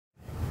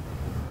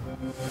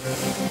My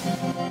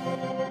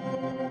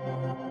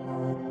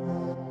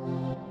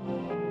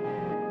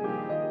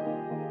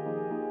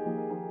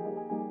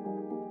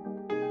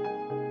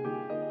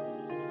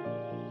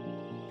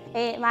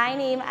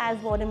name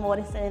is Lauren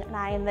Morrison and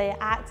I am the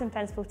acting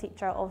principal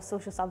teacher of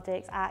social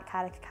subjects at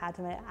Carrick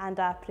Academy and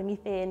a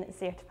Promethean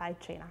certified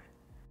trainer.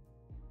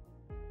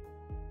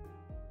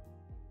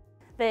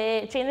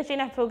 The Train the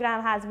Trainer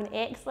programme has been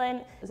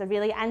excellent. It's a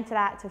really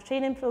interactive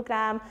training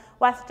programme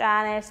with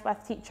Janice, with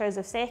teachers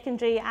of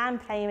secondary and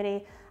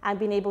primary, and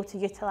being able to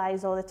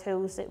utilise all the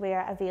tools that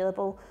were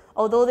available.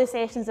 Although the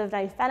sessions have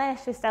now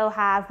finished, we still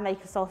have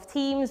Microsoft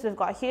Teams. We've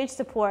got a huge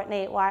support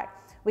network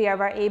where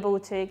we're able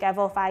to give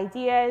off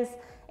ideas,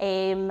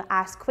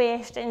 ask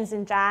questions,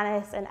 and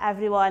Janice and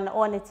everyone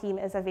on the team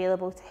is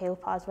available to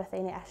help us with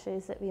any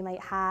issues that we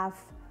might have.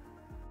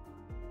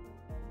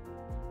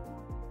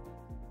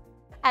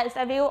 It's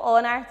a real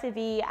honour to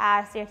be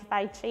a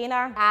certified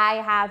trainer. I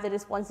have the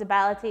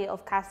responsibility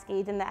of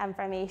cascading the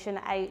information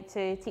out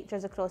to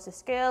teachers across the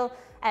school.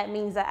 It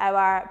means that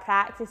our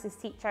practice as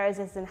teachers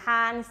is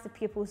enhanced, the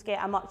pupils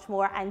get a much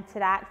more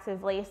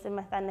interactive lesson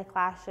within the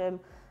classroom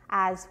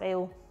as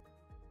well.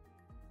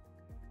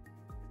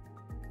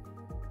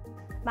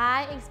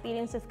 My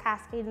experience of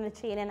cascading the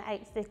training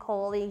out to the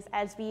colleagues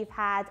is we've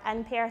had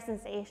in-person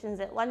sessions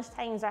at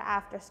lunchtimes or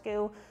after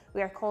school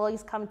where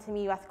colleagues come to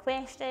me with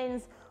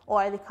questions,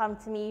 or they come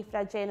to me for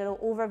a general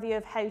overview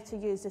of how to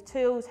use the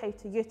tools, how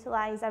to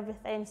utilise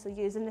everything, so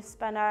using the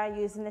spinner,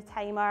 using the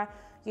timer,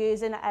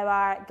 using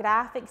our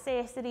graph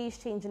accessories,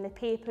 changing the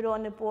paper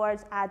on the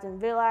boards, adding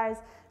rulers,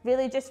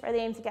 really just for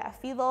them to get a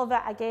feel of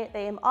it. I get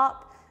them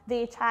up.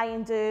 They try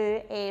and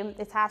do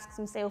the tasks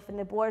themselves on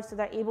the board, so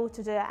they're able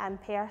to do it in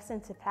person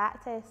to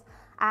practice.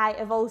 I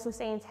have also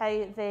sent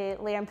out the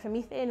Learn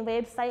Promethean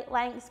website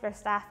links where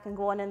staff can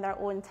go on in their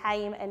own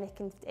time and they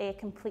can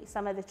complete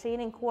some of the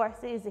training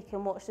courses, they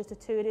can watch the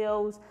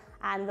tutorials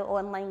and the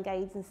online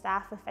guides and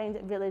staff. I found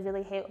it really,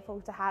 really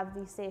helpful to have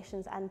these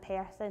sessions in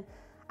person,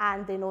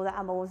 and they know that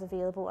I'm always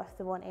available if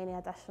they want any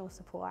additional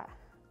support.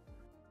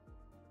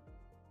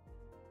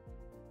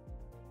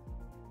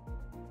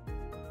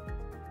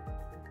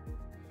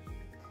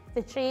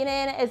 The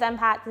training is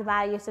impacted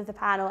by use of the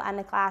panel in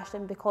the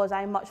classroom because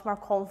I'm much more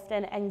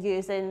confident in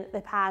using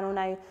the panel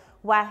now.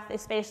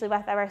 Especially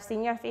with our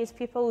senior phase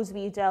pupils,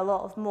 we do a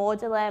lot of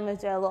modelling, we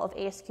do a lot of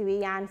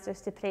SQE answers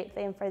to prep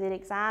them for their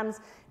exams.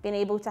 Being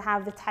able to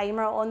have the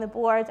timer on the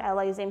board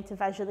allows them to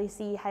visually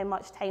see how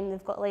much time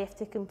they've got left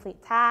to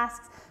complete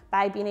tasks.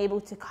 By being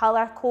able to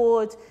colour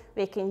code,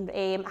 we can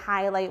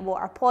highlight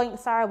what our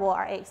points are, what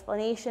our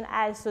explanation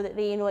is, so that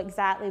they know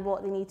exactly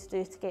what they need to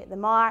do to get the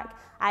mark.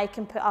 I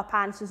can put up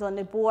answers on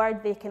the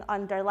board, they can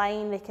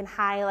underline, they can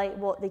highlight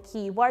what the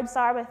key words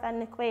are within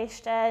the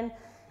question,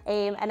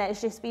 and it's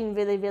just been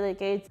really, really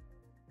good.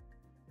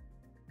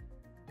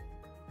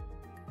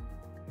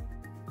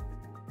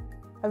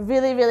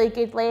 Really, really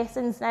good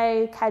lessons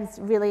now. Kids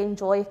really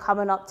enjoy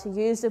coming up to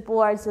use the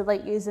boards, they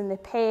like using the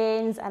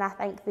pens, and I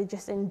think they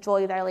just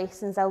enjoy their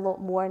lessons a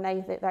lot more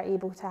now that they're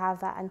able to have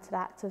that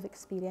interactive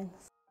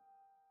experience.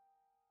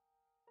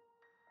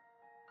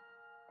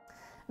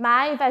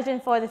 My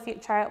vision for the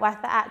future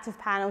with the active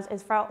panels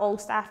is for all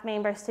staff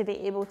members to be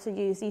able to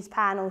use these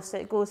panels. So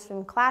it goes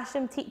from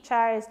classroom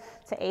teachers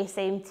to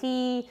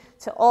SMT,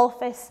 to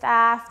office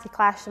staff, to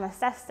classroom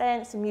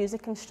assistants, to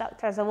music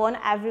instructors. I want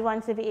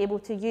everyone to be able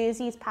to use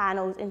these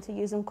panels and to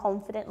use them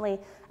confidently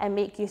and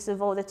make use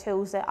of all the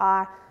tools that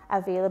are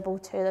available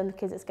to them,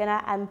 because it's going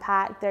to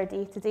impact their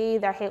day-to-day,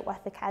 their help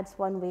with the kids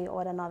one way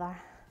or another.